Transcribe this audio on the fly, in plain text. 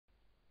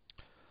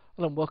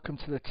Hello and welcome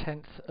to the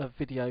 10th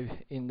video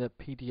in the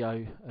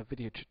PDO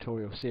video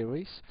tutorial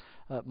series.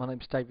 My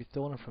name is David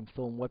Thorne. I'm from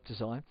Thorne Web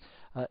Design.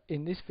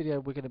 In this video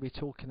we're going to be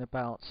talking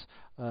about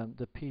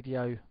the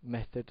PDO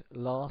method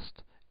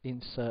last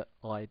insert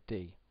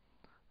ID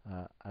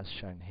as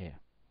shown here.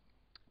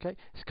 Okay,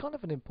 it's kind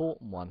of an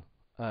important one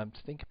to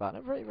think about,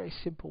 and a very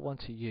simple one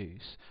to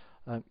use.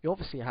 You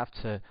obviously have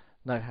to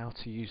know how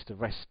to use the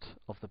rest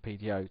of the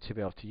PDO to be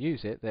able to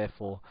use it,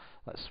 therefore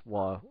that's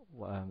why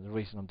the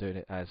reason I'm doing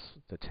it as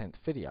the 10th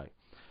video.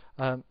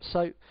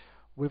 So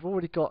we've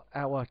already got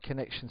our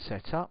connection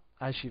set up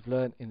as you've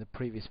learned in the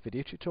previous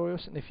video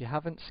tutorials, and if you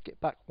haven't, skip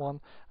back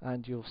one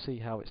and you'll see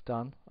how it's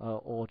done,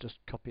 or just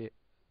copy it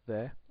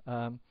there.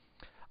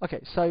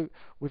 Okay, so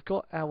we've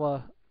got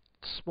our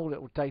small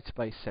little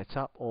database set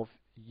up of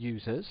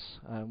users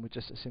with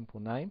just a simple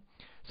name,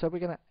 so we're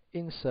going to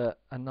insert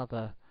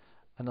another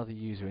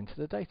user into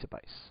the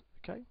database.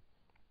 Okay,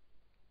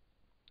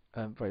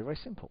 very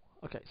simple.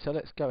 Okay, so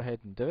let's go ahead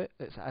and do it.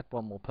 Let's add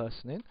one more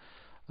person in.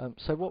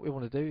 So what we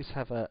want to do is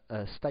have a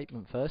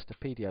statement first,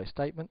 a PDO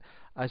statement.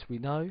 As we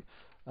know,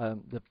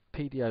 the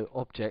PDO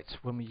object,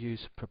 when we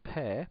use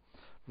prepare,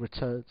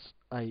 returns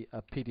a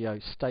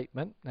PDO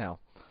statement. Now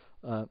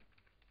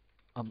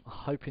I'm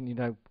hoping you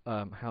know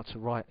how to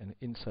write an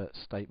insert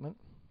statement.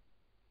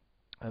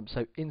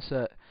 So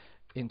insert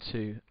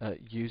into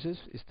users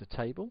is the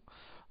table,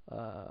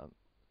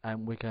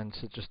 and we're going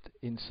to just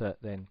insert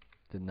then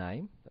the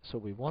name. That's all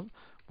we want.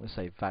 We'll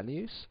say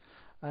values,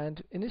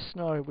 and in this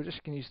scenario we're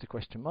just going to use the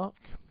question mark,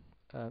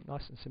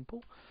 nice and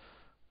simple,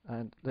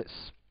 and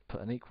let's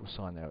put an equal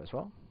sign there as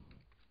well,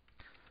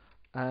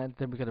 and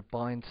then we're going to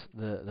bind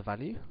the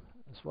value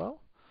as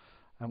well,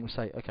 and we'll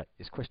say okay,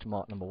 it's question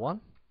mark number 1,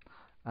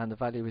 and the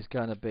value is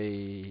going to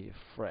be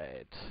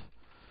Fred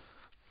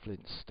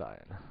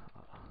Flintstone.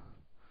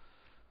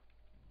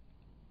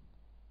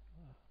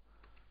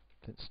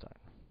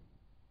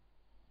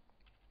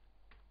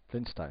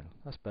 Flintstone,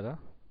 that's better.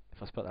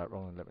 If I spelled that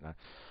wrong, then let me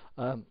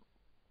know.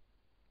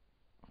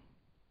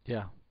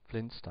 Yeah,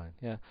 Flintstone,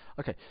 yeah.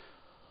 Okay.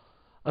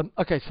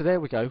 Okay, so there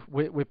we go.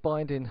 We're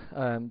binding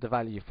the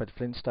value Fred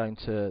Flintstone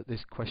to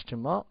this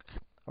question mark.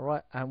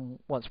 Alright, and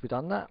once we've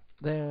done that,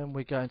 then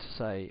we're going to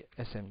say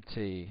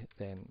SMT,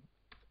 then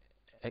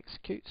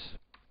execute.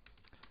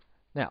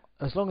 Now,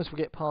 as long as we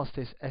get past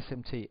this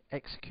SMT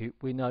execute,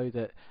 we know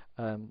that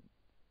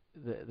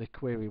the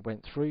query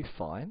went through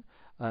fine,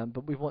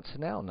 but we want to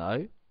now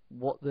know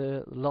what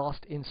the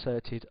last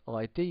inserted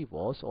ID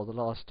was, or the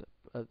last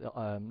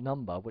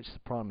number which the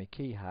primary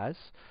key has,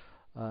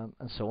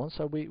 and so on.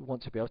 So we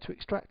want to be able to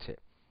extract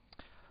it.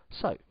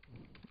 So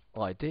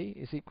ID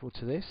is equal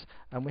to this,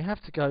 and we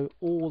have to go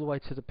all the way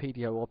to the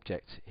PDO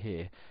object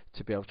here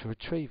to be able to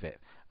retrieve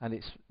it, and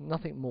it's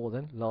nothing more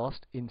than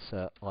last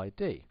insert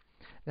ID.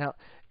 Now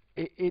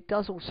it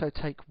does also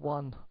take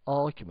one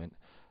argument,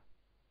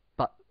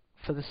 but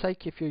for the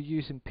sake, if you're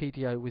using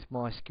PDO with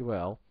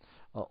MySQL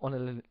on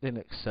a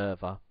Linux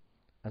server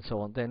and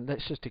so on, then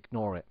let's just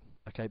ignore it,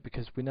 okay,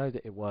 because we know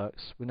that it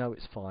works, we know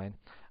it's fine,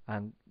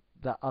 and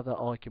that other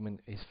argument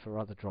is for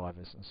other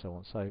drivers and so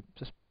on, so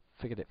just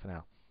forget it for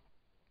now.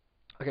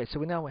 Okay, so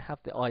we now have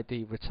the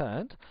ID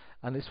returned,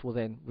 and this will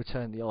then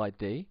return the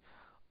ID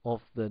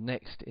of the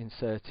next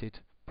inserted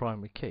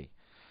primary key.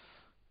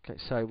 Okay,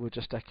 so we'll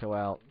just echo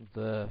out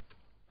the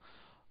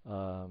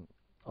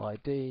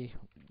ID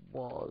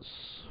was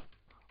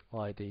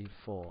ID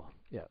 4.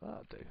 Yeah,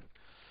 that'll do.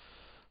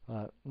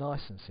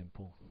 Nice and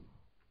simple.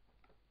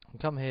 And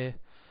come here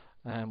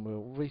and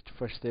we'll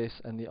refresh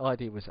this, and the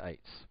ID was 8.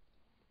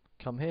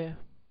 Come here,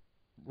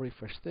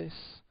 refresh this.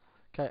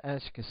 Okay, and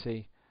as you can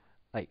see,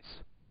 8.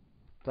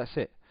 That's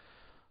it.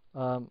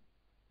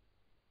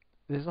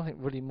 There's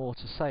nothing really more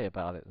to say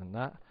about it than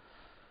that.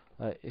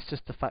 It's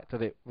just the fact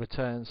that it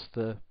returns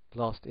the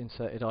last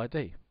inserted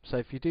ID. So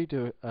if you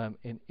do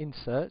in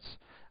inserts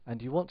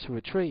and you want to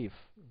retrieve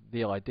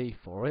the ID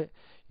for it,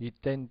 you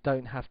then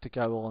don't have to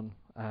go on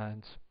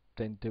and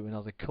then do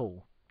another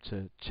call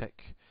to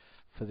check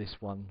for this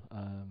one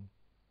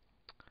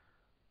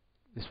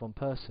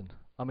person.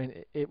 I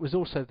mean, it was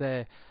also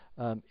there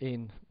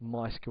in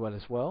MySQL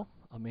as well.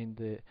 I mean,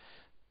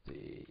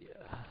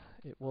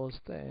 it was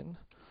then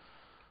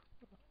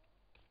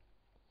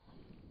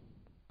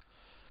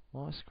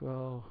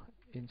MySQL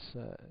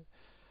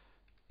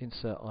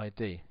insert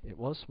ID. It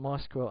was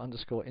MySQL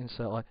underscore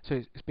insert ID. So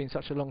it's been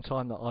such a long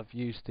time that I've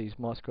used these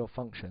MySQL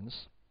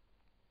functions.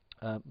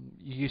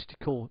 You used to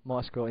call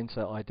MySQL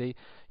insert ID,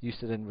 used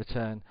to then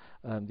return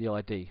the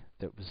ID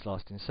that was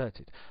last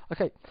inserted.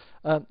 Okay,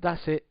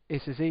 that's it.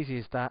 It's as easy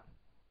as that.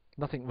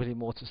 Nothing really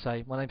more to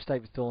say. My name's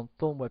David Thorne,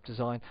 Thorne Web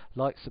Design.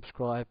 Like,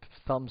 subscribe,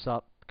 thumbs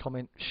up,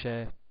 comment,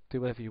 share,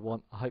 do whatever you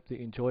want. I hope that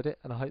you enjoyed it,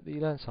 and I hope that you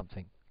learned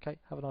something. Okay,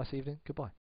 have a nice evening. Goodbye.